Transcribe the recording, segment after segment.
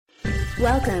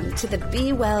Welcome to the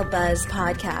Be Well Buzz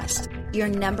podcast, your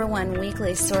number one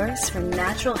weekly source for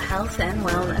natural health and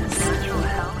wellness. Natural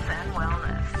health and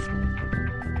wellness.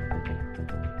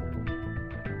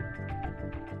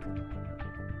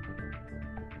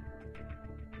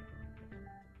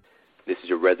 This is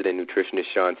your resident nutritionist,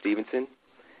 Sean Stevenson,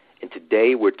 and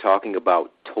today we're talking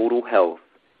about total health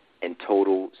and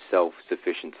total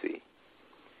self-sufficiency.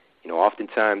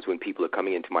 Oftentimes when people are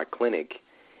coming into my clinic,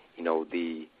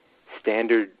 the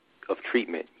standard of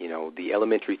treatment, the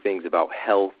elementary things about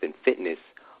health and fitness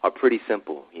are pretty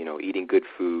simple. Eating good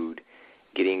food,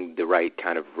 getting the right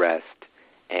kind of rest,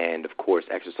 and, of course,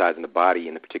 exercising the body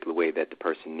in the particular way that the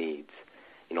person needs.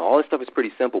 All this stuff is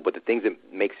pretty simple, but the things that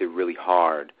makes it really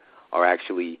hard are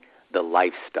actually the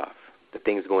life stuff, the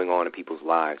things going on in people's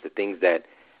lives, the things that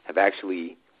have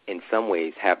actually, in some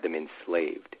ways, have them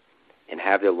enslaved and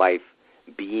have their life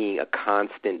being a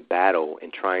constant battle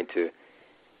and trying to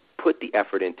put the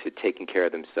effort into taking care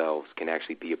of themselves can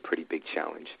actually be a pretty big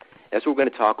challenge. That's what we're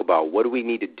going to talk about. What do we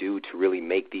need to do to really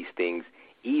make these things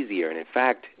easier? And in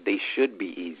fact, they should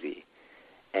be easy.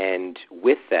 And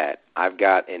with that, I've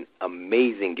got an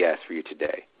amazing guest for you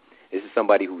today. This is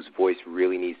somebody whose voice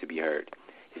really needs to be heard.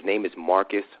 His name is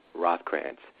Marcus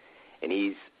Rothkrantz, and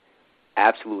he's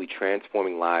absolutely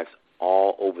transforming lives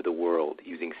all over the world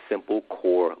using simple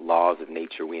core laws of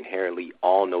nature we inherently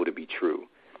all know to be true.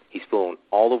 He's flown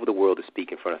all over the world to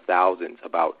speak in front of thousands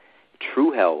about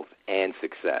true health and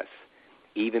success,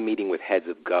 even meeting with heads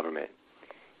of government.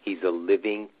 He's a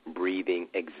living, breathing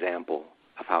example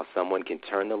of how someone can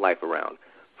turn their life around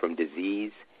from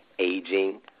disease,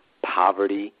 aging,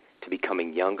 poverty, to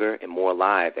becoming younger and more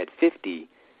alive at 50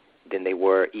 than they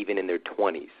were even in their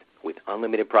 20s, with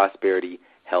unlimited prosperity,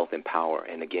 health, and power.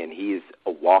 And again, he is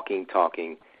a walking,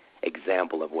 talking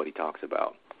example of what he talks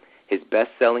about. His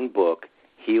best-selling book,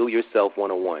 Heal Yourself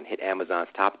 101, hit Amazon's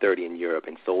top 30 in Europe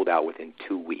and sold out within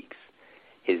 2 weeks.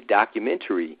 His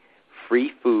documentary,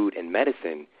 Free Food and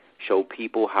Medicine, showed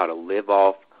people how to live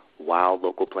off wild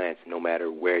local plants no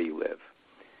matter where you live.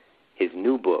 His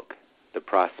new book, The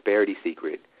Prosperity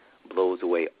Secret, blows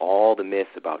away all the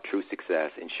myths about true success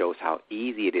and shows how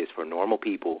easy it is for normal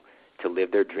people to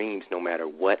live their dreams no matter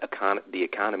what the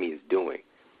economy is doing.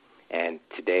 And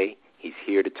today, he's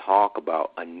here to talk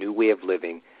about a new way of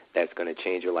living that's going to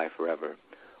change your life forever.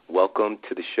 Welcome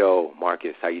to the show,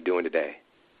 Marcus. How you doing today?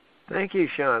 Thank you,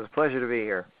 Sean. It's a pleasure to be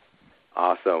here.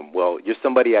 Awesome. Well, you're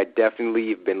somebody I definitely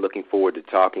have been looking forward to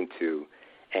talking to.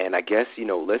 And I guess,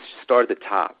 let's start at the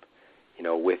top,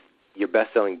 with your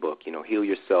best-selling book, Heal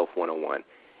Yourself 101.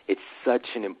 It's such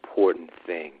an important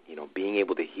thing, being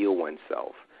able to heal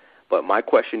oneself. But my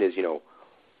question is,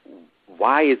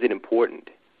 why is it important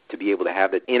to be able to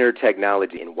have that inner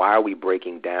technology, and why are we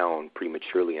breaking down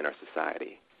prematurely in our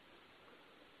society?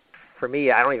 For me,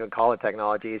 I don't even call it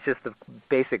technology. It's just the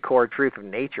basic core truth of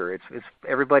nature.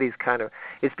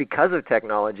 It's because of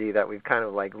technology that we've kind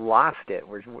of like lost it.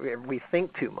 We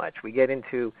think too much. We get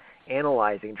into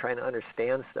analyzing, trying to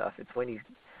understand stuff. It's when you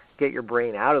get your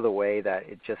brain out of the way that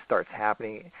it just starts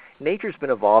happening. Nature's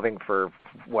been evolving for,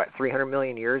 300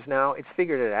 million years now? It's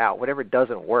figured it out. Whatever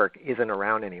doesn't work isn't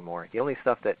around anymore. The only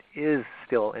stuff that is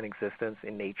still in existence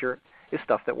in nature is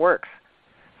stuff that works.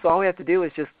 So all we have to do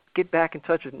is just get back in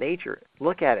touch with nature.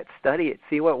 Look at it, study it,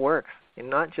 see what works. And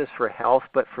not just for health,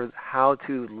 but for how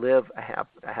to live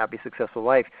a happy, successful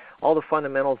life. All the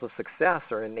fundamentals of success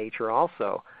are in nature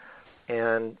also.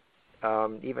 And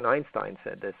even Einstein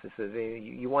said this. He says,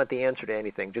 you want the answer to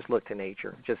anything, just look to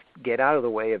nature. Just get out of the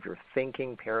way of your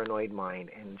thinking, paranoid mind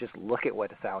and just look at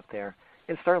what is out there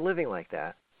and start living like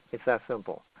that. It's that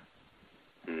simple.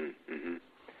 Mm-hmm.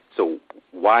 So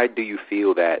why do you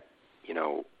feel that,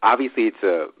 obviously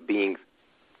it's being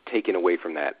taken away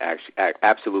from that,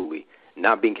 absolutely,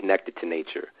 not being connected to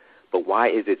nature. But why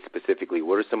is it specifically?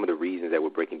 What are some of the reasons that we're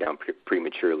breaking down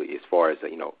prematurely as far as,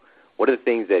 what are the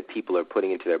things that people are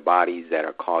putting into their bodies that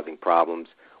are causing problems?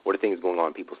 What are things going on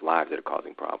in people's lives that are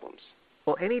causing problems?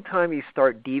 Well, anytime you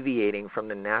start deviating from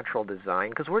the natural design,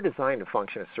 because we're designed to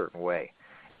function a certain way,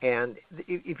 and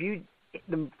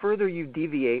the further you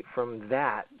deviate from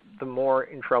that, the more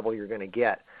in trouble you're going to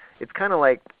get. It's kind of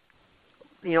like,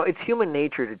 it's human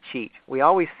nature to cheat. We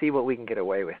always see what we can get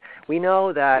away with. We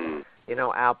know that,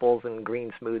 apples and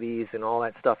green smoothies and all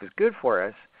that stuff is good for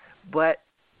us, but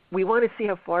we want to see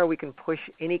how far we can push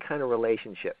any kind of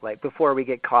relationship, like before we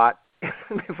get caught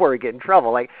before we get in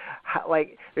trouble. Like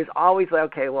there's always like,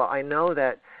 okay, well, I know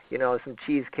that, some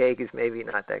cheesecake is maybe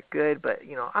not that good, but,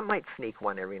 I might sneak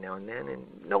one every now and then, and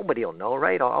nobody will know,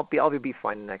 right? I'll be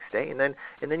fine the next day. And then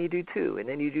you do 2, and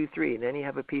then you do 3, and then you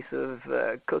have a piece of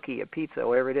cookie, a pizza,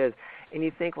 whatever it is, and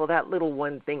you think, well, that little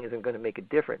one thing isn't going to make a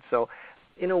difference. So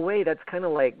in a way, that's kind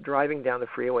of like driving down the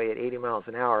freeway at 80 miles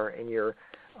an hour, and your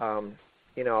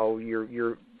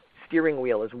steering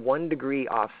wheel is 1 degree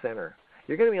off center.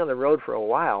 You're going to be on the road for a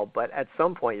while, but at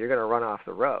some point you're going to run off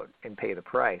the road and pay the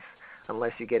price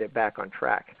unless you get it back on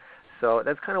track. So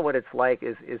that's kind of what it's like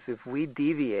is if we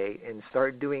deviate and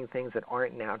start doing things that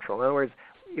aren't natural. In other words,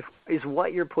 is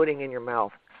what you're putting in your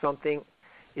mouth something,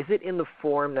 is it in the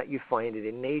form that you find it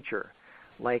in nature?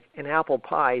 Like an apple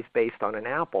pie is based on an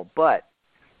apple, but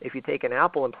if you take an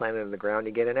apple and plant it in the ground,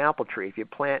 you get an apple tree. If you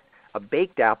plant a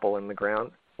baked apple in the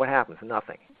ground, what happens?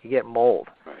 Nothing. You get mold.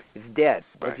 Right. It's dead.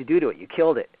 What Right. did you do to it? You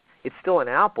killed it. It's still an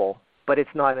apple, but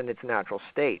it's not in its natural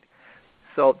state.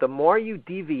 So the more you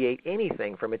deviate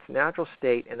anything from its natural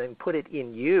state and then put it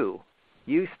in you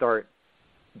start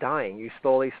dying. You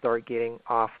slowly start getting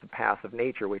off the path of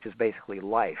nature, which is basically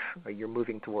life. You're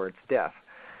moving towards death.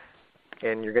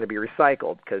 And you're going to be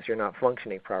recycled because you're not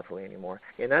functioning properly anymore.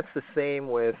 And that's the same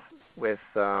with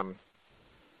the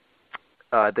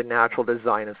natural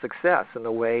design of success and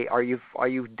the way are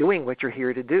you doing what you're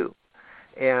here to do.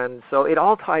 And so it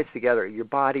all ties together. Your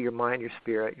body, your mind, your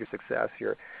spirit, your success,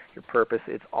 your purpose,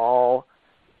 it's all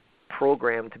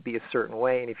programmed to be a certain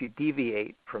way. And if you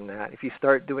deviate from that, if you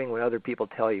start doing what other people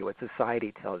tell you, what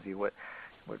society tells you, what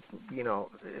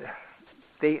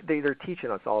they're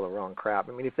teaching us all the wrong crap.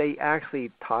 I mean, if they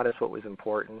actually taught us what was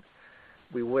important,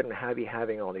 we wouldn't be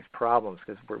having all these problems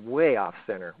because we're way off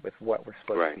center with what we're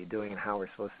supposed Right. to be doing and how we're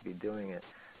supposed to be doing it.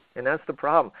 And that's the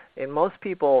problem. And most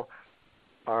people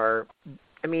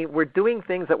we're doing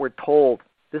things that we're told,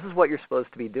 this is what you're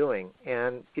supposed to be doing.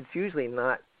 And it's usually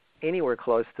not anywhere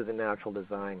close to the natural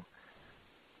design.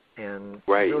 And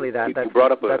Right. really that's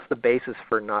the basis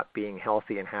for not being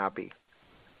healthy and happy.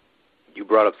 You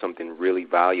brought up something really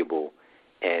valuable,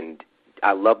 and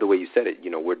I love the way you said it.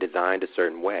 We're designed a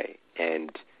certain way.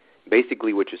 And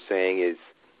basically what you're saying is,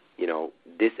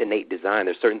 this innate design,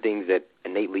 there's certain things that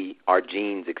innately our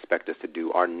genes expect us to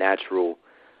do, our natural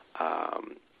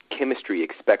chemistry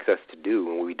expects us to do.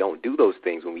 And when we don't do those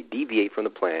things, when we deviate from the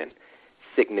plan,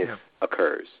 sickness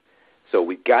occurs. So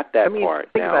we've got that part.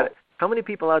 Think about it. How many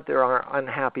people out there are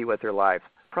unhappy with their lives?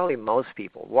 Probably most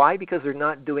people. Why? Because they're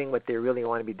not doing what they really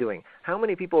want to be doing. How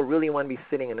many people really want to be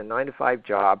sitting in a 9-to-5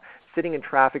 job, sitting in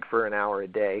traffic for an hour a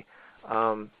day,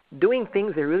 doing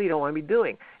things they really don't want to be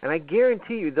doing? And I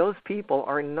guarantee you, those people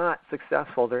are not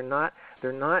successful. They're going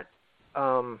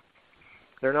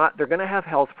to have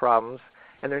health problems,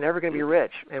 and they're never going to be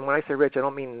rich. And when I say rich, I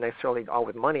don't mean necessarily all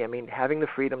with money. I mean having the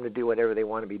freedom to do whatever they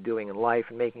want to be doing in life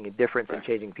and making a difference and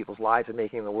changing people's lives and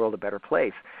making the world a better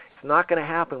place. It's not going to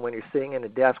happen when you're sitting in a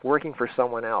desk working for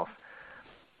someone else.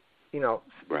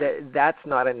 That's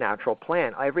not a natural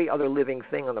plan. Every other living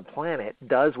thing on the planet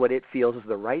does what it feels is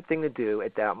the right thing to do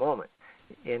at that moment.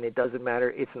 And it doesn't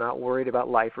matter. It's not worried about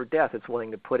life or death. It's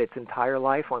willing to put its entire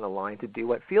life on the line to do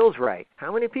what feels right.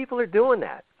 How many people are doing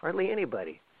that? Hardly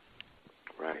anybody.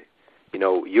 Right.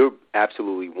 You're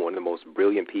absolutely one of the most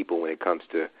brilliant people when it comes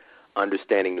to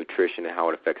understanding nutrition and how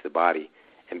it affects the body.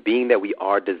 And being that we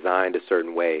are designed a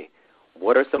certain way,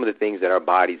 what are some of the things that our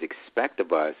bodies expect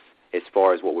of us as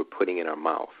far as what we're putting in our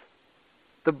mouth?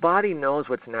 The body knows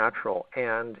what's natural,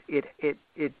 and it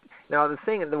now the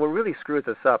thing that what really screws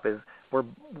us up is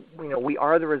we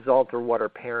are the result of what our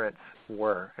parents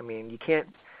were. I mean, you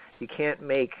can't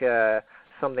make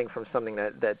something from something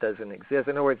that doesn't exist.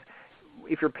 In other words,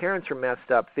 if your parents are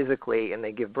messed up physically and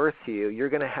they give birth to you, you're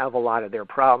going to have a lot of their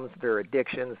problems, their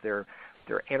addictions, their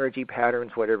energy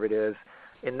patterns, whatever it is.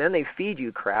 And then they feed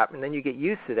you crap, and then you get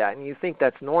used to that, and you think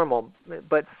that's normal.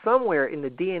 But somewhere in the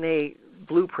DNA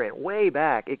blueprint, way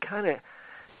back,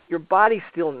 your body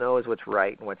still knows what's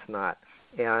right and what's not.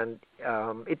 And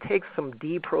it takes some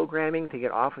deprogramming to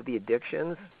get off of the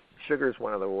addictions. Sugar is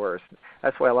one of the worst.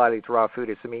 That's why a lot of these raw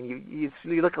foodists, I mean,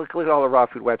 you look at all the raw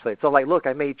food websites. So like, look,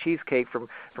 I made cheesecake from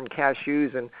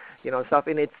cashews and stuff,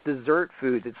 and it's dessert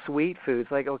foods, it's sweet foods.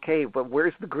 Like, okay, but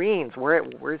where's the greens?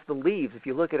 Where's the leaves? If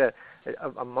you look at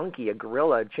a monkey, a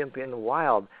gorilla, a chimp in the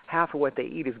wild, half of what they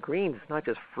eat is greens. It's not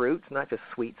just fruits, not just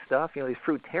sweet stuff. These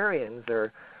fruitarians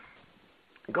are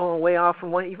going way off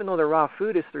from one. Even though they're raw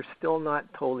foodists, they're still not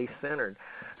totally centered.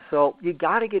 So you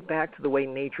got to get back to the way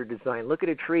nature designed. Look at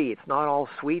a tree. It's not all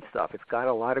sweet stuff. It's got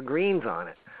a lot of greens on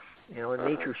it. And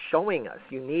nature's showing us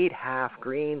you need half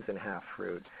greens and half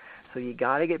fruit. So you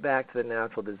got to get back to the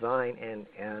natural design,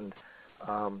 and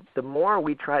the more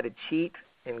we try to cheat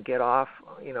and get off,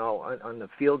 on the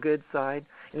feel-good side.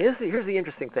 And here's the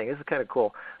interesting thing. This is kind of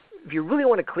cool. If you really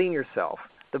want to clean yourself,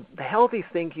 the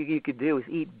healthiest thing you could do is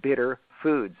eat bitter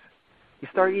foods. You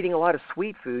start eating a lot of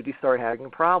sweet food, you start having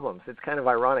problems. It's kind of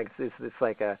ironic. It's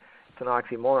an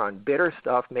oxymoron. Bitter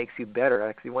stuff makes you better.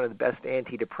 Actually, one of the best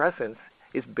antidepressants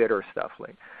is bitter stuff.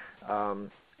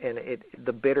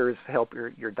 The bitters help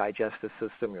your digestive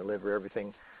system, your liver,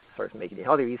 everything starts making you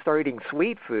healthier. You start eating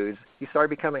sweet foods, you start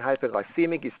becoming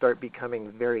hypoglycemic, you start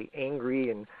becoming very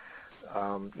angry, and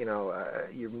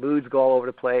your moods go all over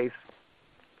the place,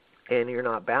 and you're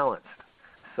not balanced.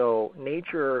 So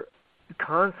nature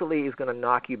constantly is going to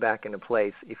knock you back into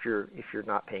place if you're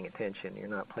not paying attention, you're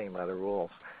not playing by the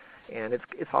rules. And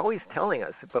it's always telling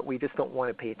us, but we just don't want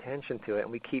to pay attention to it,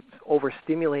 and we keep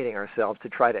overstimulating ourselves to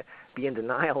try to be in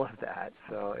denial of that.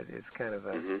 So it's kind of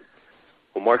a... Mm-hmm.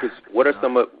 Well, Marcus, what are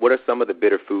some of the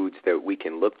bitter foods that we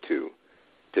can look to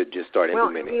just start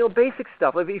implementing? Well, basic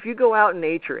stuff. If you go out in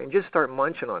nature and just start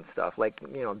munching on stuff like,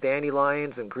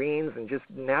 dandelions and greens and just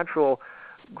natural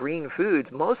green foods,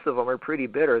 most of them are pretty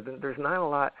bitter. There's not a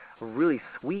lot of really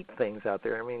sweet things out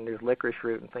there. I mean, there's licorice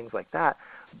root and things like that.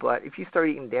 But if you start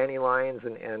eating dandelions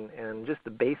and just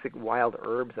the basic wild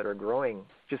herbs that are growing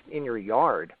just in your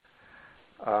yard,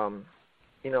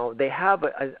 they have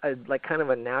a kind of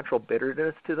a natural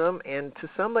bitterness to them. And to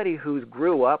somebody who's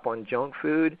grew up on junk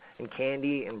food and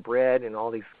candy and bread and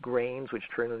all these grains which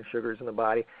turn into sugars in the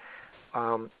body,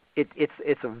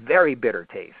 it's a very bitter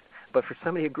taste. But for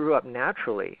somebody who grew up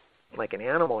naturally, like an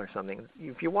animal or something,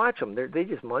 if you watch them, they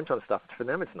just munch on stuff. For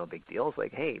them, it's no big deal. It's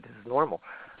like, hey, this is normal.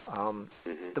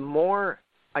 The more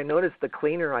I noticed, the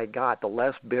cleaner I got, the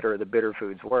less bitter the bitter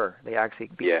foods were. They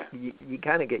actually, you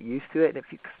kind of get used to it. And if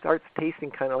you start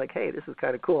tasting kind of like, hey, this is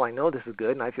kind of cool. I know this is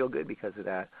good, and I feel good because of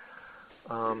that.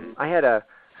 I had a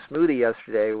smoothie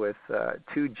yesterday with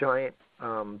 2 giant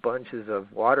bunches of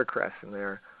watercress in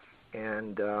there,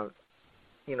 and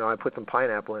I put some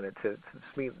pineapple in it to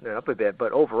sweeten it up a bit.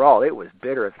 But overall, it was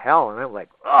bitter as hell, and I'm like,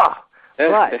 oh,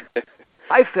 but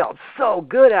I felt so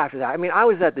good after that. I mean, I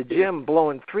was at the gym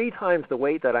blowing 3 times the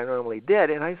weight that I normally did,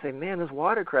 and I say, man, this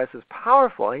watercress is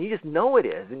powerful, and you just know it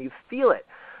is, and you feel it.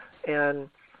 And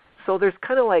so there's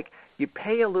kind of like you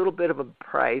pay a little bit of a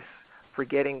price for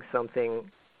getting something.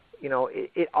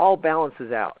 It all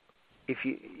balances out. If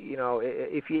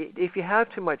you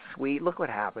have too much sweet, look what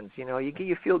happens.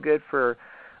 You feel good for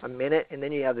a minute, and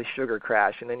then you have the sugar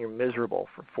crash, and then you're miserable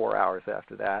for 4 hours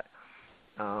after that.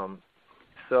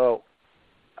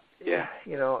 Yeah.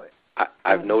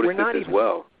 I've noticed this as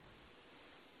well.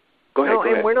 Go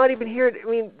ahead. And we're not even here. I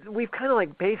mean, we've kind of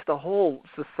like based the whole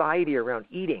society around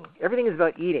eating. Everything is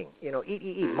about eating.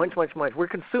 Eat, munch, munch, munch. We're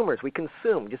consumers. We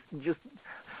consume. Just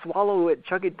swallow it,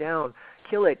 chug it down,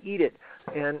 kill it, eat it.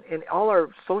 And all our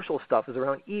social stuff is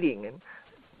around eating and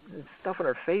stuff in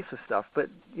our face with stuff. But,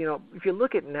 if you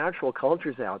look at natural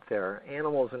cultures out there,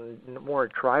 animals in more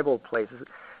tribal places,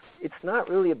 it's not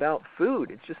really about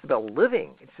food. It's just about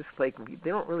living. It's just like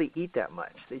they don't really eat that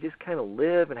much. They just kind of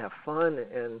live and have fun,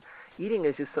 and eating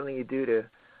is just something you do to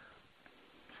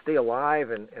stay alive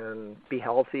and be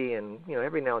healthy. And,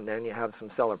 every now and then you have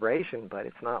some celebration, but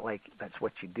it's not like that's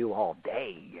what you do all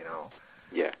day,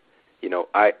 Yeah.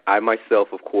 I myself,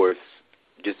 of course,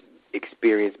 just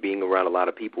experience being around a lot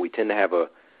of people. We tend to have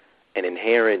an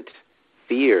inherent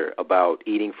fear about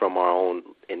eating from our own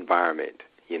environment.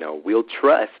 We'll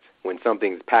trust when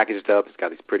something's packaged up, it's got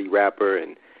this pretty wrapper,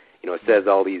 and, it says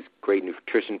all these great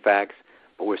nutrition facts,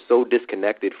 but we're so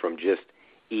disconnected from just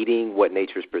eating what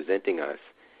nature's presenting us.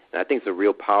 And I think it's a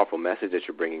real powerful message that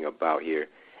you're bringing about here.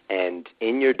 And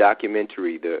in your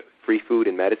documentary, The Free Food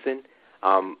and Medicine,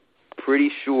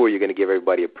 pretty sure you're going to give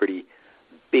everybody a pretty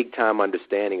big-time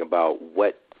understanding about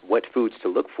what foods to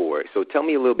look for. So tell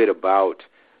me a little bit about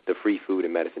the Free Food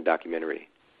and Medicine documentary.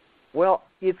 Well,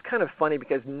 it's kind of funny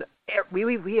because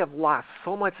we have lost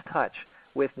so much touch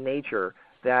with nature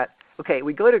that, okay,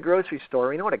 we go to a grocery store,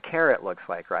 we know what a carrot looks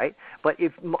like, right? But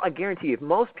I guarantee you, if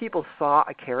most people saw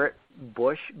a carrot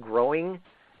bush growing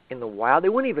in the wild, they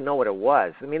wouldn't even know what it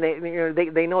was. I mean,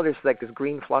 they know there's like this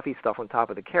green fluffy stuff on top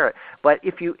of the carrot. But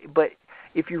if you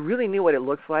really knew what it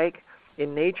looks like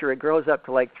in nature, it grows up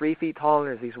to like 3 feet tall, and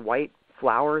there's these white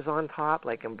flowers on top,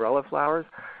 like umbrella flowers.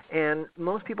 And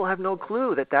most people have no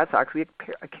clue that that's actually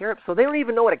a carrot. So they don't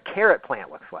even know what a carrot plant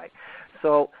looks like.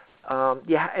 So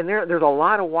and there's a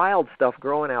lot of wild stuff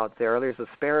growing out there. There's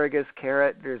asparagus,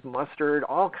 carrot, there's mustard,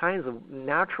 all kinds of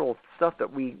natural stuff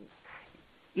that we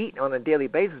eat on a daily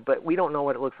basis, but we don't know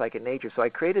what it looks like in nature. So I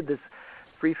created this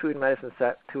free food and medicine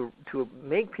set to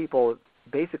make people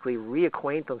basically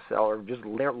reacquaint themselves or just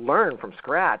learn from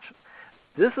scratch.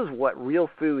 This is what real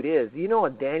food is. You know, a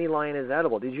dandelion is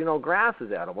edible. Did you know grass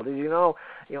is edible? Did you know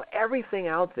everything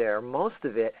out there, most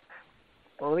of it,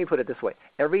 well, let me put it this way.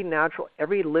 Every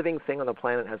living thing on the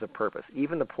planet has a purpose.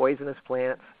 Even the poisonous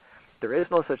plants. There is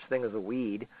no such thing as a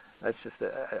weed. That's just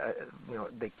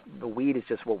the weed is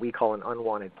just what we call an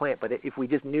unwanted plant. But if we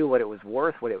just knew what it was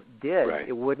worth, what it did, right,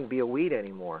 it wouldn't be a weed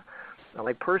anymore.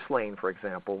 Like purslane, for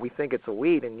example, we think it's a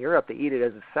weed. In Europe, they eat it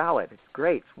as a salad. It's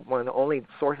great. It's one of the only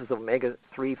sources of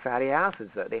omega-3 fatty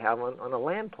acids that they have on a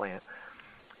land plant.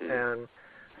 And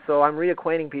so I'm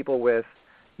reacquainting people with,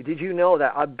 did you know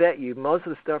that I bet you most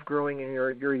of the stuff growing in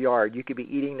your yard, you could be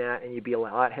eating that and you'd be a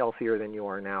lot healthier than you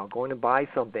are now. Going to buy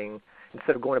something,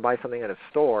 instead of going to buy something at a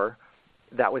store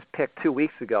that was picked 2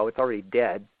 weeks ago, it's already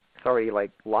dead. It's already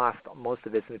lost most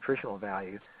of its nutritional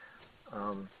value.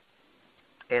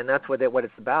 And that's what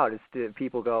it's about, is to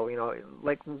people go,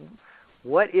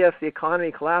 what if the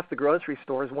economy collapsed, the grocery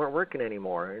stores weren't working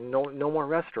anymore, and no more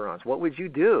restaurants? What would you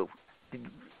do?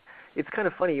 It's kind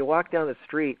of funny. You walk down the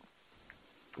street,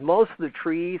 most of the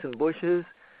trees and bushes,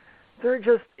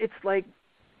 it's like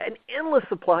an endless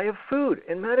supply of food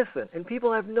and medicine, and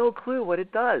people have no clue what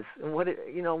it does and what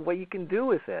you can do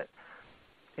with it.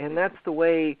 And that's the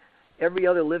way every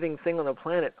other living thing on the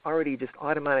planet already just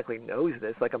automatically knows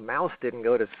this. Like a mouse didn't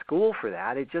go to school for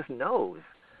that. It just knows.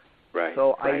 Right.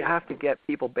 So right. I have to get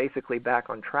people basically back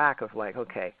on track of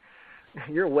okay,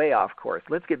 you're way off course.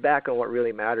 Let's get back on what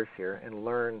really matters here and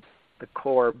learn the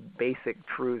core basic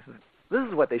truths. This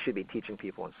is what they should be teaching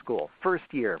people in school. First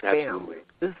year, Absolutely.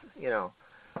 Bam.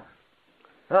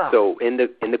 So in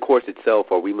the course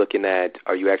itself, are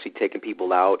you actually taking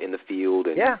people out in the field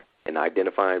and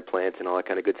identifying plants and all that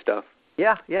kind of good stuff?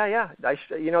 Yeah.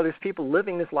 There's people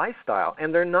living this lifestyle,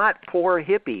 and they're not poor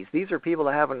hippies. These are people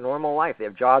that have a normal life. They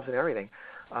have jobs and everything.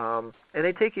 And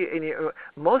they take you,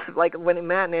 when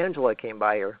Matt and Angela came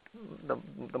by here,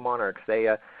 the Monarchs,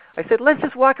 I said, let's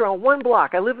just walk around one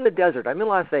block. I live in the desert. I'm in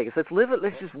Las Vegas.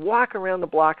 Let's just walk around the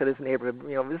block of this neighborhood.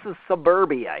 This is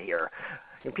suburbia here.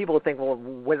 And people would think, well,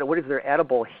 what is there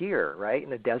edible here, right, in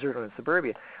the desert or in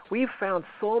suburbia? We've found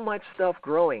so much stuff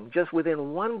growing just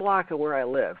within one block of where I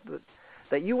live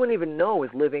that you wouldn't even know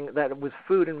that it was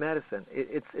food and medicine.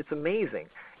 It's amazing.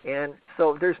 And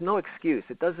so there's no excuse.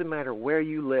 It doesn't matter where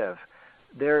you live.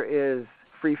 There is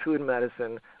free food and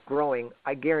medicine growing,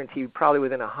 I guarantee you, probably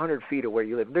within 100 feet of where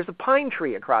you live. There's a pine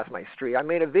tree across my street. I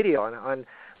made a video on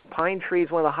pine trees,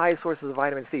 one of the highest sources of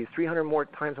vitamin C. 300 more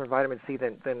times more vitamin C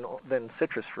than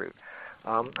citrus fruit.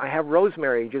 I have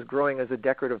rosemary just growing as a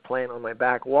decorative plant on my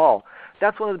back wall.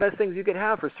 That's one of the best things you could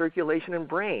have for circulation and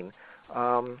brain.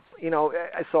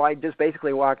 So I just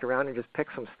basically walked around and just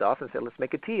picked some stuff and said, let's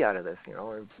make a tea out of this,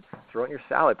 or throw it in your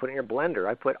salad, put it in your blender.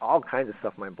 I put all kinds of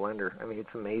stuff in my blender. I mean, it's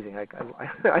amazing.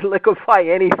 I liquefy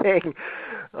anything.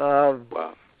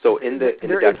 Wow. So in the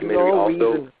documentary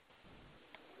also,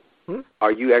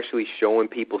 are you actually showing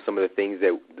people some of the things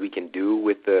that we can do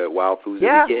with the wild foods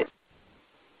that we get?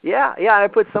 Yeah. I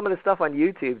put some of the stuff on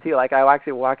YouTube too. Like I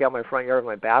actually walk out my front yard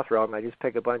with my bathrobe and I just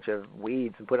pick a bunch of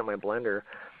weeds and put it in my blender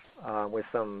with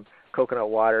some coconut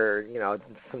water,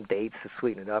 some dates to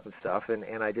sweeten it up and stuff.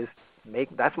 And I just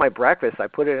that's my breakfast. I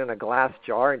put it in a glass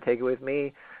jar and take it with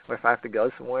me if I have to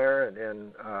go somewhere.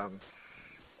 And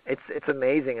it's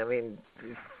amazing. I mean,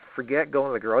 forget going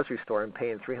to the grocery store and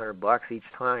paying $300 each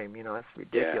time. That's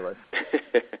ridiculous.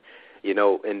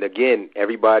 Yeah. And again,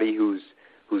 everybody who's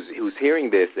hearing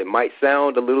this, it might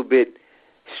sound a little bit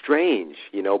strange,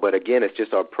 but again, it's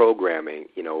just our programming.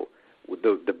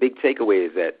 The big takeaway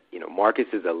is that, Marcus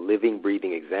is a living,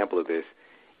 breathing example of this.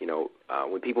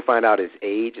 When people find out his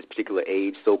particular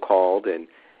age, so-called, and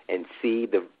see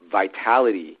the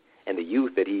vitality and the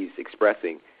youth that he's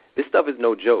expressing, this stuff is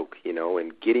no joke,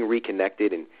 and getting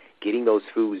reconnected and getting those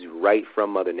foods right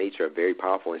from Mother Nature are very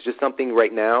powerful. It's just something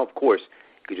right now, of course,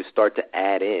 you could just start to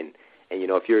add in. And,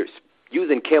 if you're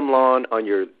using Kimlawn on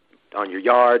your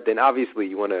yard, then obviously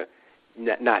you want to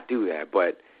not do that.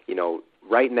 But,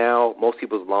 right now, most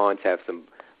people's lawns have some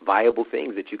viable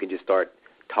things that you can just start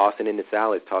tossing into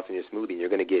salads, tossing in your smoothie, and you're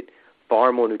going to get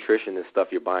far more nutrition than stuff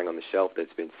you're buying on the shelf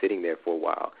that's been sitting there for a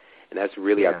while. And that's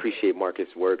really, I appreciate Marcus'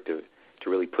 work to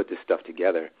really put this stuff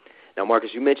together. Now,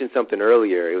 Marcus, you mentioned something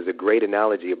earlier. It was a great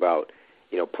analogy about,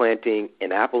 planting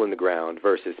an apple in the ground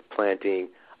versus planting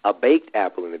a baked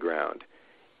apple in the ground.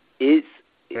 As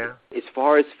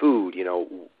far as food,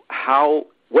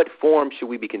 what form should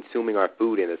we be consuming our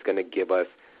food in that's going to give us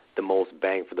the most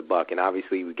bang for the buck? And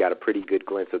obviously we got a pretty good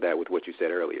glimpse of that with what you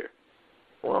said earlier.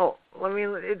 Well, I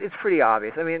mean, it's pretty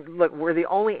obvious. I mean, look, we're the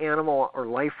only animal or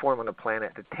life form on the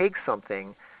planet that takes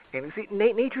something, and see,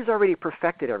 nature's already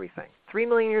perfected everything. 3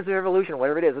 million years of evolution,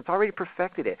 whatever it is, it's already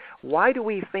perfected it. Why do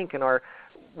we think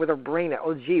with our brain that,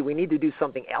 oh, gee, we need to do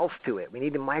something else to it? We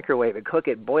need to microwave it, cook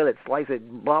it, boil it, slice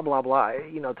it, blah, blah, blah,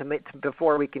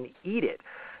 before we can eat it.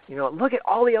 Look at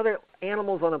all the other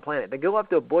animals on the planet. They go up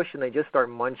to a bush and they just start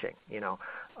munching,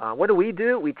 What do?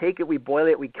 We take it, we boil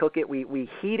it, we cook it, we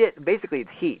heat it. Basically, it's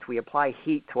heat. We apply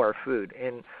heat to our food.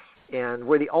 And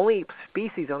we're the only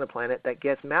species on the planet that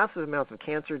gets massive amounts of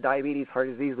cancer, diabetes, heart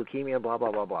disease, leukemia, blah,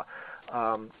 blah, blah, blah.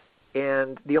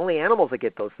 And the only animals that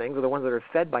get those things are the ones that are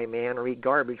fed by man or eat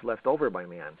garbage left over by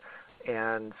man.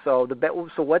 And so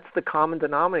what's the common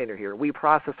denominator here? We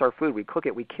process our food, we cook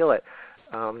it, we kill it.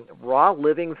 Raw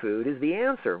living food is the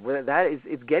answer.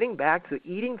 It's getting back to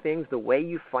eating things the way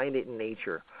you find it in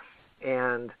nature,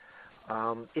 and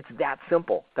it's that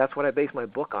simple. That's what I base my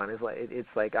book on.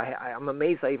 I'm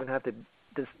amazed I even have to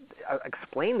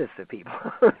explain this to people.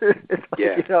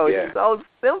 It's so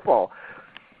simple.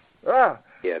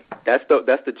 Yeah, that's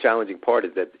the challenging part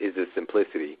is the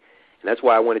simplicity, and that's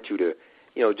why I wanted you to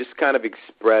just kind of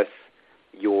express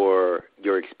your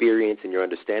experience and your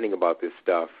understanding about this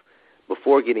stuff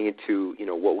before getting into,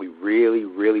 what we really,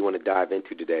 really want to dive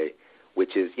into today,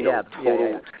 which is,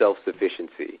 total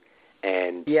self-sufficiency.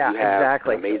 And you have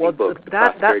exactly. an amazing book, The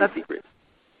Prosperity Secret.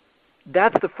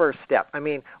 That's the first step. I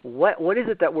mean, what is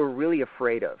it that we're really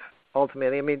afraid of?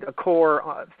 Ultimately, I mean, a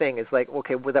core thing is like,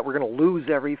 okay, that we're going to lose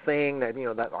everything, that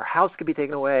that our house could be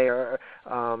taken away,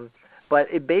 but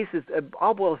it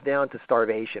all boils down to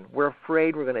starvation. We're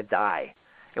afraid we're going to die.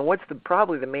 And what's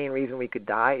probably the main reason we could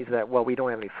die is that, well, we don't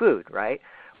have any food, right?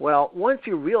 Well, once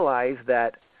you realize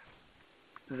that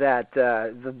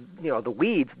the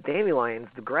weeds, dandelions,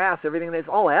 the grass, everything that's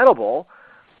all edible,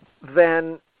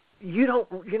 then you're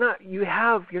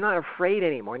not afraid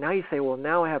anymore. Now you say, well,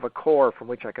 now I have a core from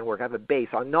which I can work. I have a base.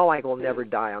 I know I will never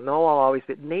die. I know I'll always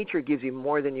be. Nature gives you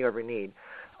more than you ever need.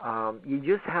 You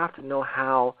just have to know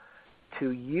how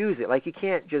to use it. Like, you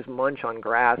can't just munch on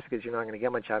grass because you're not going to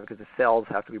get much out of it because the cells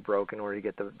have to be broken in order to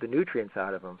get the nutrients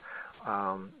out of them.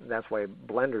 That's why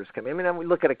blenders come in. I mean, we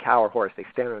look at a cow or horse. They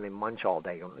stand there and they munch all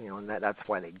day, and that's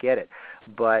why they get it.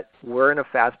 But we're in a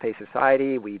fast-paced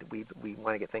society. We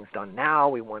want to get things done now.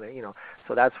 We want to,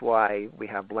 so that's why we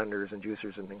have blenders and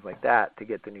juicers and things like that to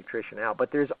get the nutrition out.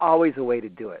 But there's always a way to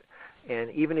do it.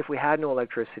 And even if we had no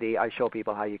electricity, I show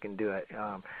people how you can do it.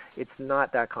 It's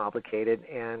not that complicated.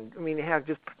 And I mean, you have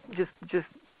just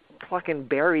plucking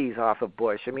berries off a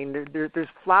bush. I mean, there's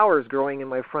flowers growing in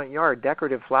my front yard,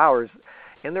 decorative flowers,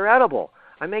 and they're edible.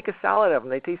 I make a salad of them.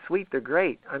 They taste sweet. They're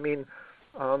great. I mean,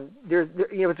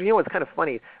 what's kind of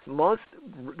funny.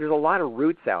 There's a lot of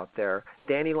roots out there.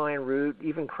 Dandelion root,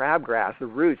 even crabgrass. The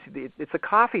roots. It's a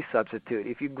coffee substitute.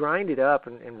 If you grind it up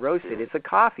and roast it, it's a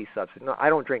coffee substitute. No, I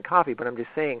don't drink coffee, but I'm just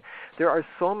saying there are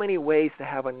so many ways to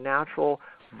have a natural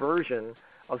version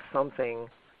of something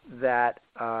that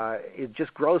it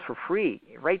just grows for free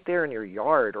right there in your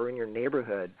yard or in your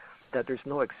neighborhood. That there's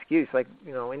no excuse. Like,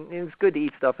 and it's good to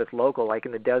eat stuff that's local, like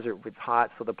in the desert it's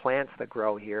hot, so the plants that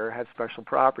grow here have special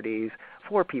properties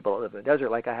for people that live in the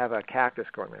desert. Like I have a cactus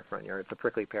growing in my front yard. It's a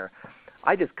prickly pear.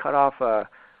 I just cut off I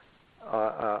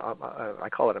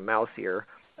call it a mouse ear.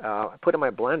 I put it in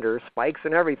my blender, spikes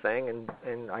and everything,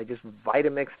 and I just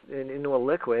Vitamix into a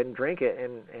liquid and drink it,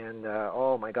 and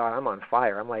oh my God, I'm on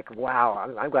fire. I'm like,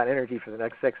 wow, I've got energy for the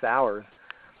next 6 hours.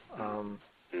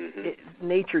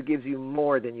 Nature gives you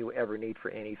more than you ever need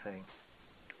for anything.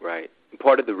 Right.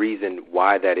 Part of the reason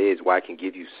why it can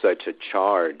give you such a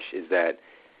charge is that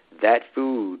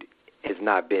food has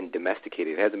not been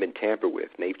domesticated. It hasn't been tampered with.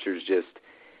 Nature's just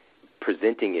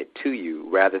presenting it to you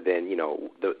rather than,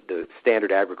 the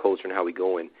standard agriculture and how we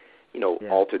go and,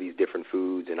 alter these different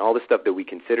foods and all the stuff that we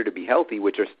consider to be healthy,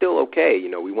 which are still okay.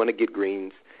 We want to get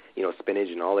greens, spinach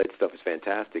and all that stuff is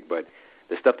fantastic, but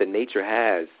the stuff that nature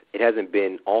has, it hasn't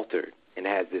been altered and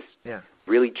has this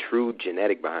really true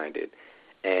genetic behind it.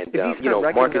 And, if you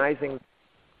start recognizing...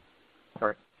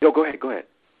 Sorry. No, go ahead.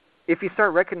 If you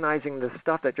start recognizing the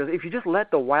stuff if you just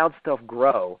let the wild stuff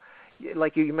grow,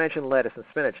 like you mentioned lettuce and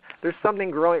spinach, there's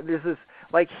something growing. There's this,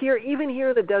 like even here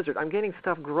in the desert, I'm getting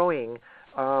stuff growing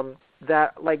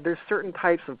that, like, there's certain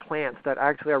types of plants that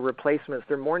actually are replacements.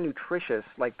 They're more nutritious,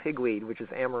 like pigweed, which is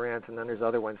amaranth, and then there's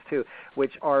other ones too,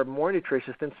 which are more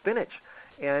nutritious than spinach.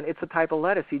 And it's a type of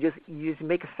lettuce. You just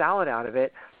make a salad out of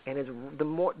it, and it's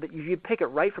you pick it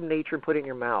right from nature and put it in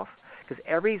your mouth. Because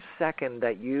every second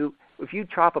if you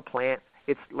chop a plant,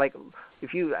 It's like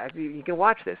if you can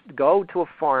watch this. Go to a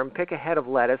farm, pick a head of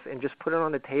lettuce, and just put it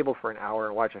on the table for an hour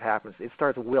and watch what happens. It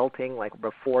starts wilting like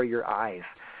before your eyes.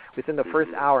 Within the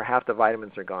first hour, half the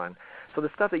vitamins are gone. So the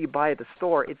stuff that you buy at the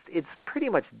store, it's pretty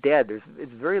much dead.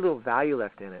 It's very little value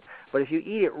left in it. But if you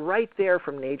eat it right there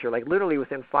from nature, like literally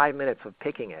within 5 minutes of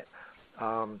picking it,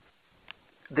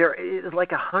 there is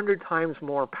like 100 times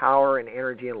more power and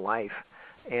energy in life.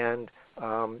 And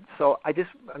so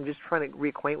I'm just trying to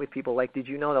reacquaint with people. Like, did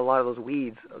you know that a lot of those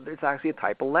weeds, it's actually a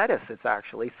type of lettuce. It's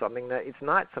actually something that, it's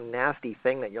not some nasty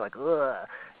thing that you're like, ugh,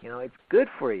 it's good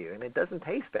for you, and it doesn't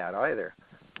taste bad either.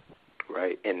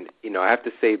 Right, and I have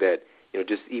to say that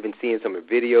just even seeing some of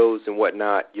the videos and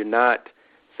whatnot, you're not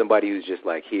somebody who's just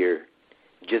like, here,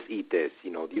 just eat this.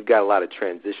 You've got a lot of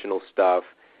transitional stuff,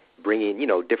 bringing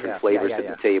different flavors to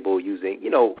the table, using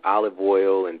olive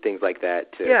oil and things like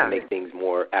that to make things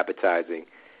more appetizing.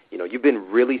 You've been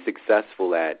really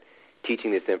successful at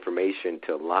teaching this information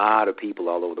to a lot of people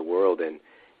all over the world, and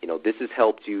this has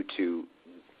helped you to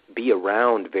be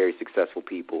around very successful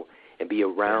people and be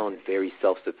around very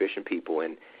self-sufficient people.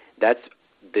 And that's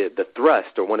the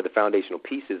thrust, or one of the foundational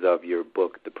pieces of your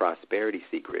book, The Prosperity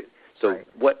Secret. So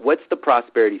what's the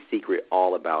prosperity secret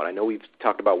all about? I know we've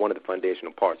talked about one of the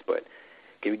foundational parts, but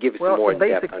can you give us some more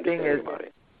in-depth understanding about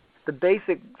it? The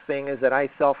basic thing is that I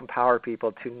self-empower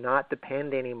people to not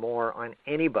depend anymore on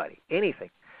anybody, anything.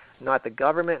 Not the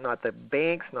government, not the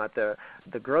banks, not the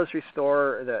grocery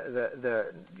store,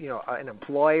 an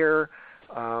employer,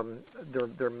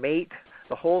 their mate.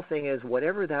 The whole thing is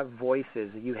whatever that voice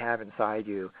is that you have inside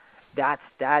you, that's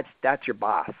your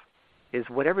boss. Is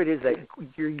whatever it is that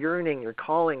you're yearning, you're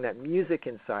calling, that music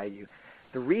inside you.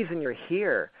 The reason you're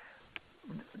here.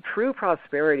 True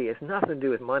prosperity has nothing to do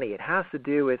with money. It has to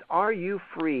do with, are you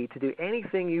free to do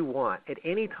anything you want at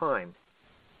any time?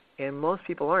 And most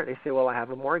people aren't. They say, well, I have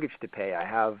a mortgage to pay. I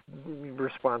have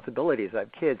responsibilities. I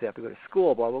have kids. I have to go to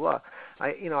school, blah, blah, blah.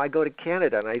 I go to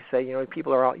Canada and I say,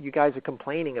 you guys are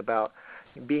complaining about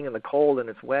being in the cold and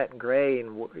it's wet and gray,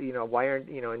 and why aren't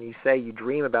and you say you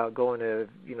dream about going to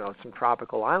some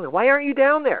tropical island. Why aren't you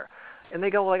down there? And they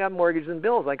go, well, I got mortgages and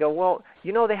bills. I go, well,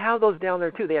 they have those down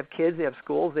there too. They have kids, they have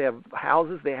schools, they have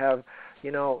houses, they have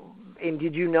and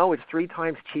did you know it's 3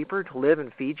 times cheaper to live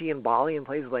in Fiji and Bali and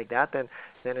places like that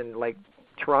than in like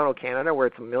Toronto, Canada, where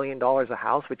it's $1 million a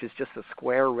house, which is just a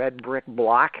square red brick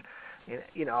block. And,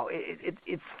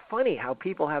 it's funny how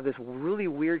people have this really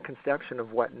weird conception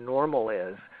of what normal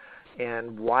is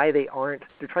and why they're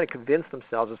trying to convince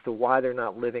themselves as to why they're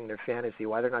not living their fantasy,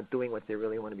 why they're not doing what they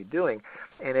really want to be doing.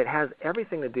 And it has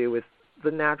everything to do with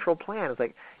the natural plan. It's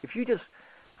like if you just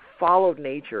followed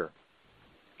nature,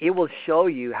 it will show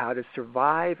you how to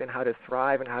survive and how to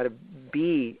thrive and how to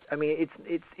be. I mean,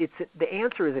 it's the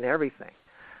answer is in everything.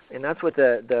 And that's what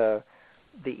the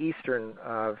Eastern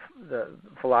the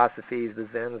philosophies, the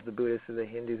Zens, the Buddhists, and the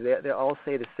Hindus, they all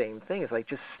say the same thing. It's like,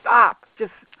 just stop,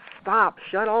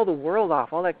 shut all the world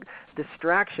off, all that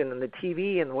distraction and the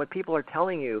TV and what people are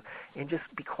telling you, and just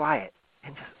be quiet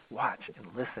and just watch and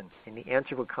listen, and the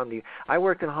answer will come to you. I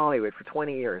worked in Hollywood for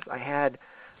 20 years.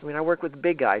 I worked with the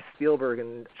big guys, Spielberg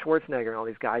and Schwarzenegger and all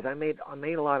these guys. I made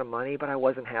a lot of money, but I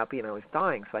wasn't happy and I was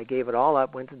dying. So I gave it all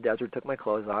up, went to the desert, took my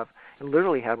clothes off, and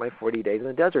literally had my 40 days in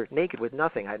the desert, naked with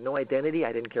nothing. I had no identity.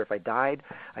 I didn't care if I died.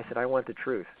 I said, I want the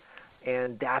truth.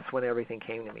 And that's when everything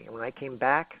came to me. And when I came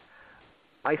back,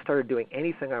 I started doing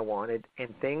anything I wanted,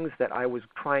 and things that I was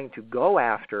trying to go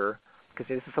after, because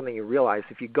this is something you realize,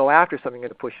 if you go after something, you're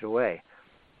going to push it away.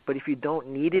 But if you don't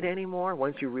need it anymore,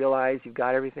 once you realize you've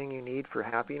got everything you need for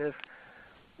happiness,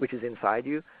 which is inside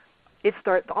you,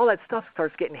 all that stuff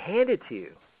starts getting handed to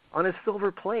you on a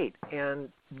silver plate. And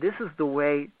this is the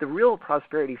way, the real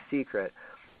prosperity secret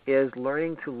is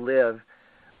learning to live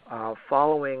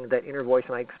following that inner voice.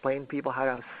 And I explain to people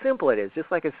how simple it is.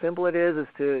 Just like as simple it is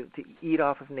to eat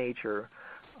off of nature.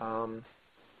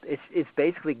 It's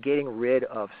basically getting rid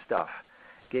of stuff.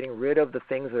 Getting rid of the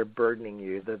things that are burdening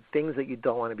you, the things that you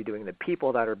don't want to be doing, the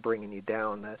people that are bringing you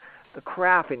down, the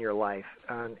crap in your life,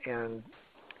 and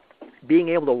being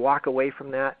able to walk away from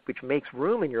that, which makes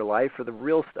room in your life for the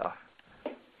real stuff.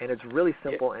 And it's really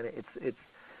simple, and it's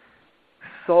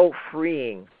so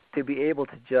freeing to be able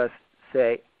to just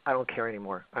say, I don't care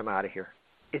anymore, I'm out of here.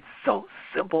 It's so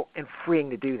simple and freeing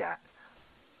to do that.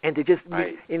 And to just,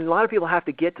 and a lot of people have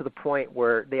to get to the point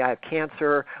where they have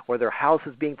cancer or their house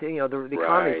is being, the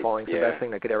economy falling is the best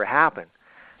thing that could ever happen.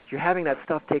 If you're having that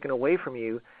stuff taken away from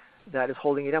you, that is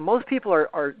holding you down. Most people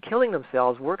are killing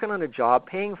themselves, working on a job,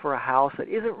 paying for a house that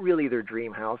isn't really their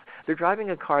dream house. They're driving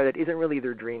a car that isn't really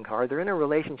their dream car. They're in a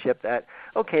relationship that,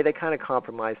 okay, they kind of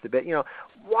compromised a bit.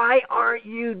 Why aren't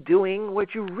you doing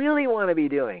what you really want to be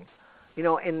doing?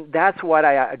 And that's what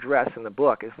I address in the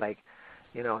book is like,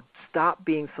 stop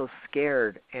being so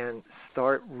scared and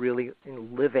start really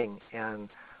living. And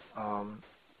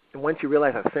once you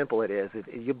realize how simple it is,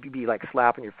 you'll be like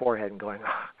slapping your forehead and going,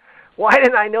 oh, why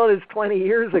didn't I know this 20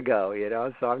 years ago?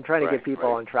 So I'm trying to get people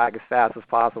on track as fast as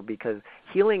possible, because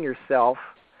healing yourself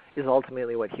is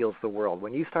ultimately what heals the world.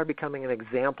 When you start becoming an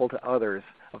example to others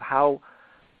of how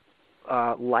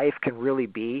life can really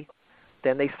be,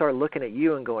 then they start looking at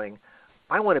you and going,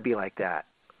 I want to be like that.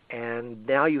 And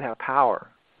now you have power.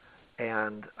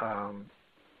 And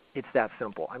it's that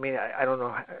simple. I mean, I don't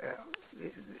know.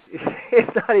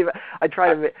 It's not even, I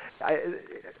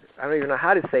don't even know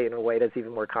how to say it in a way that's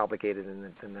even more complicated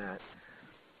than that.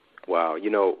 Wow.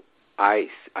 I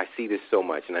see this so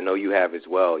much, and I know you have as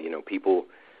well. People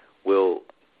will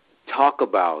talk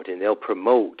about and they'll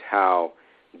promote how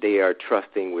they are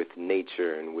trusting with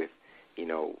nature and with,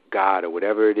 God or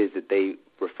whatever it is that they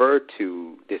refer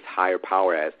to this higher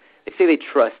power as. They say they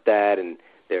trust that and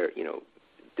they're,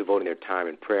 devoting their time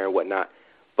in prayer and whatnot.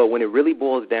 But when it really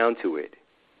boils down to it,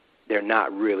 they're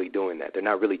not really doing that. They're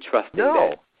not really trusting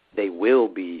that they will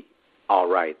be all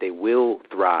right. They will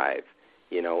thrive,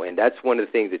 and that's one of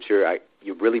the things that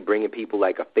you're really bringing people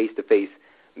like a face-to-face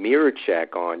mirror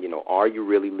check on, are you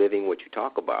really living what you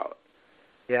talk about?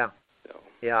 Yeah. So,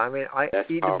 yeah, I mean,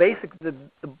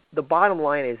 the bottom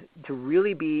line is to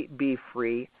really be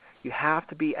free, you have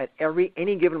to be at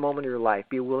any given moment of your life,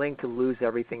 be willing to lose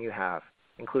everything you have,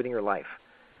 including your life.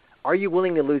 Are you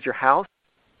willing to lose your house,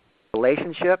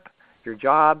 relationship, your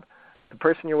job, the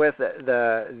person you're with,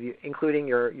 including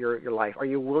your life? Are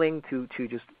you willing to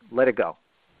just let it go?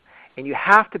 And you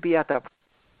have to be at that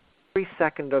every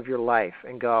second of your life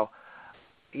and go,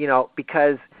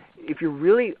 because if you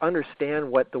really understand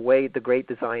what the way the great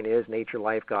design is, nature,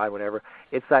 life, God, whatever,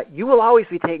 it's that you will always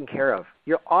be taken care of.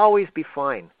 You'll always be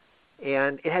fine.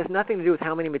 And it has nothing to do with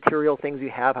how many material things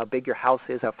you have, how big your house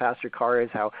is, how fast your car is,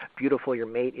 how beautiful your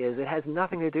mate is. It has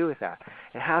nothing to do with that.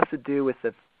 It has to do with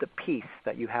the peace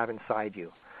that you have inside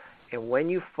you. And when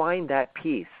you find that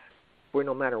peace, where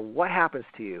no matter what happens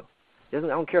to you, I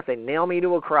don't care if they nail me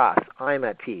to a cross, I'm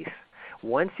at peace.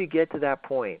 Once you get to that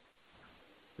point,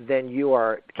 then you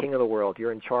are king of the world.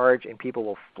 You're in charge, and people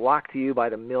will flock to you by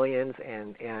the millions,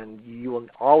 and you will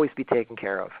always be taken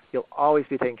care of. You'll always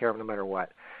be taken care of no matter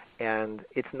what. And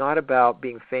it's not about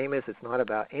being famous. It's not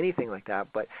about anything like that.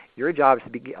 But your job is to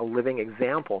be a living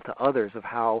example to others of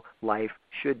how life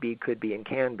should be, could be, and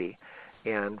can be.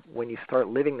 And when you start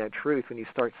living that truth, when you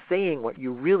start saying what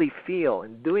you really feel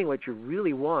and doing what you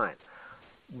really want,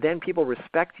 then people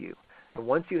respect you. And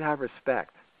once you have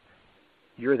respect,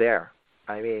 you're there.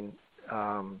 I mean,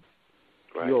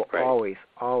 you'll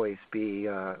always be,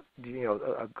 a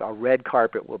red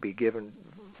carpet will be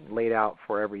laid out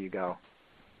wherever you go.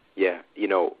 Yeah,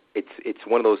 it's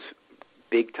one of those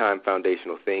big-time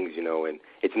foundational things, and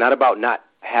it's not about not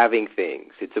having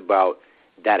things. It's about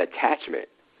that attachment,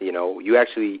 You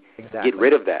actually get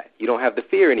rid of that. You don't have the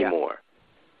fear anymore,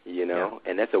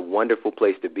 and that's a wonderful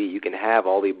place to be. You can have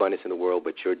all the abundance in the world,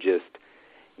 but you're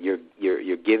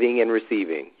giving and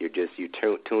receiving. You're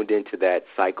tuned into that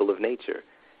cycle of nature,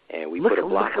 and we put a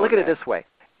block on that. Look at it this way.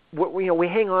 We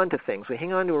hang on to things. We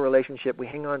hang on to a relationship. We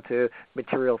hang on to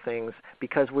material things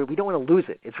because we don't want to lose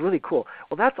it. It's really cool.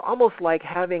 Well, that's almost like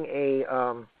having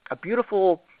a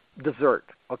beautiful dessert,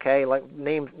 okay, like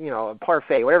named, a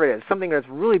parfait, whatever it is, something that's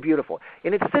really beautiful.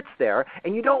 And it sits there,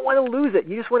 and you don't want to lose it.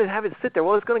 You just want to have it sit there.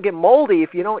 Well, it's going to get moldy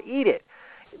if you don't eat it.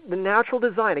 The natural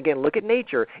design, again, look at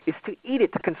nature, is to eat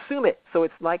it, to consume it. So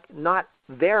it's like not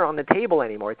there on the table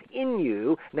anymore. It's in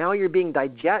you. Now you're being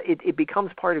it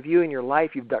becomes part of you in your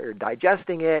life. You're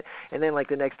digesting it, and then like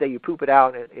the next day you poop it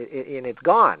out and it's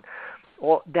gone.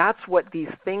 Well, that's what these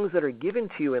things that are given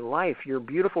to you in life, your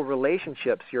beautiful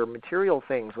relationships, your material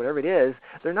things, whatever it is,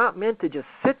 they're not meant to just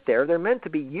sit there. They're meant to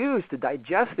be used to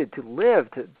digest it, to live,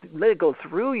 to let it go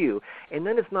through you. And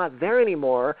then it's not there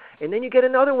anymore. And then you get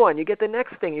another one. You get the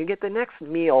next thing. You get the next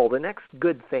meal, the next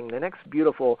good thing, the next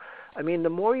beautiful. I mean, the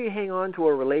more you hang on to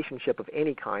a relationship of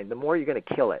any kind, the more you're going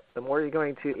to kill it. The more you're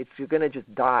going to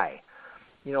just die.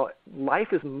 Life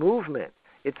is movement.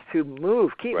 It's to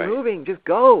move, keep moving, just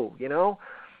go,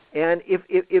 And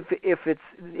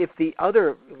if the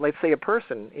other, let's say a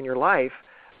person in your life,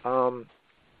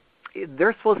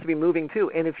 they're supposed to be moving too.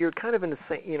 And if you're kind of in the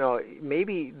same,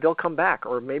 maybe they'll come back,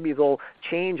 or maybe they'll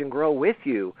change and grow with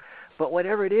you. But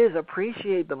whatever it is,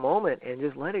 appreciate the moment and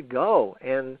just let it go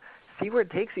and see where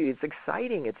it takes you. It's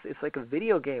exciting. It's like a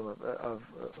video game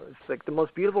it's like the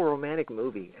most beautiful romantic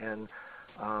movie. And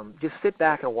just sit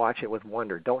back and watch it with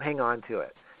wonder. Don't hang on to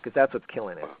it, because that's what's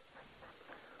killing it.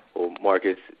 Well,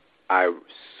 Marcus, I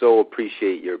so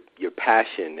appreciate your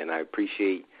passion, and I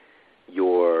appreciate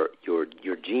your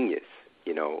genius.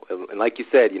 You know, and like you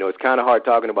said, you know, it's kind of hard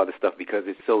talking about this stuff because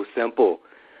it's so simple.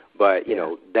 But you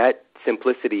know, that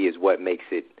simplicity is what makes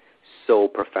it so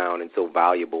profound and so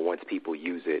valuable once people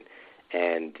use it.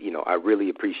 And you know, I really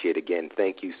appreciate, again,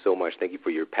 thank you so much. Thank you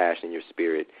for your passion, your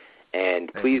spirit.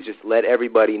 And please just let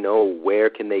everybody know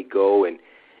where can they go and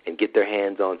get their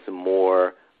hands on some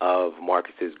more of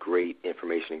Marcus's great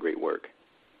information and great work.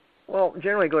 Well,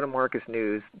 generally go to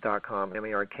marcusnews.com,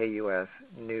 M-A-R-K-U-S,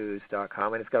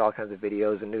 news.com, and it's got all kinds of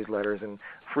videos and newsletters and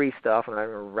free stuff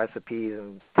and recipes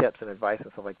and tips and advice and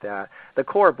stuff like that. The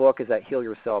core book is at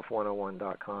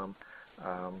healyourself101.com,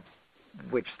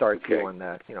 which starts you on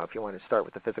that, you know, if you want to start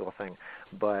with the physical thing.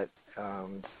 But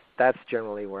that's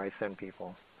generally where I send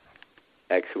people.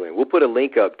 Excellent. We'll put a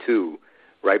link up, too,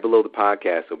 right below the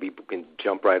podcast so people can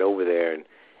jump right over there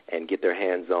and get their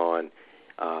hands on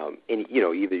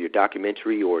either your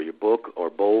documentary or your book or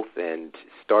both, and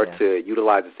start to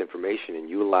utilize this information and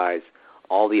utilize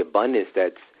all the abundance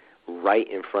that's right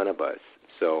in front of us.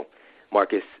 So,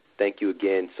 Marcus, thank you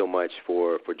again so much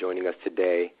for joining us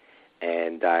today,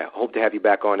 and I hope to have you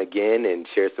back on again and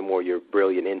share some more of your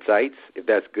brilliant insights, if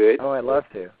that's good. Oh, I'd love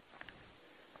to.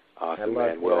 Awesome,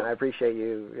 man. Well, I appreciate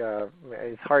you.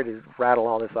 It's hard to rattle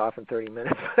all this off in 30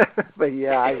 minutes, but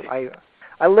I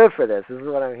live for this. This is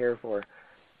what I'm here for.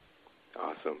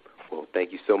 Awesome. Well,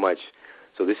 thank you so much.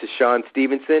 So this is Sean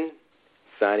Stevenson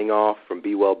signing off from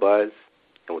Be Well Buzz, and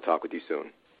we'll talk with you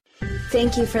soon.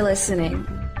 Thank you for listening.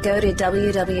 Go to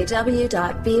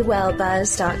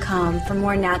www.bewellbuzz.com for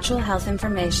more natural health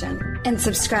information and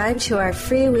subscribe to our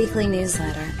free weekly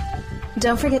newsletter.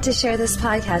 Don't forget to share this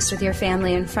podcast with your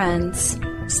family and friends.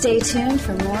 Stay tuned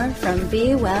for more from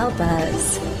Be Well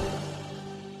Buzz.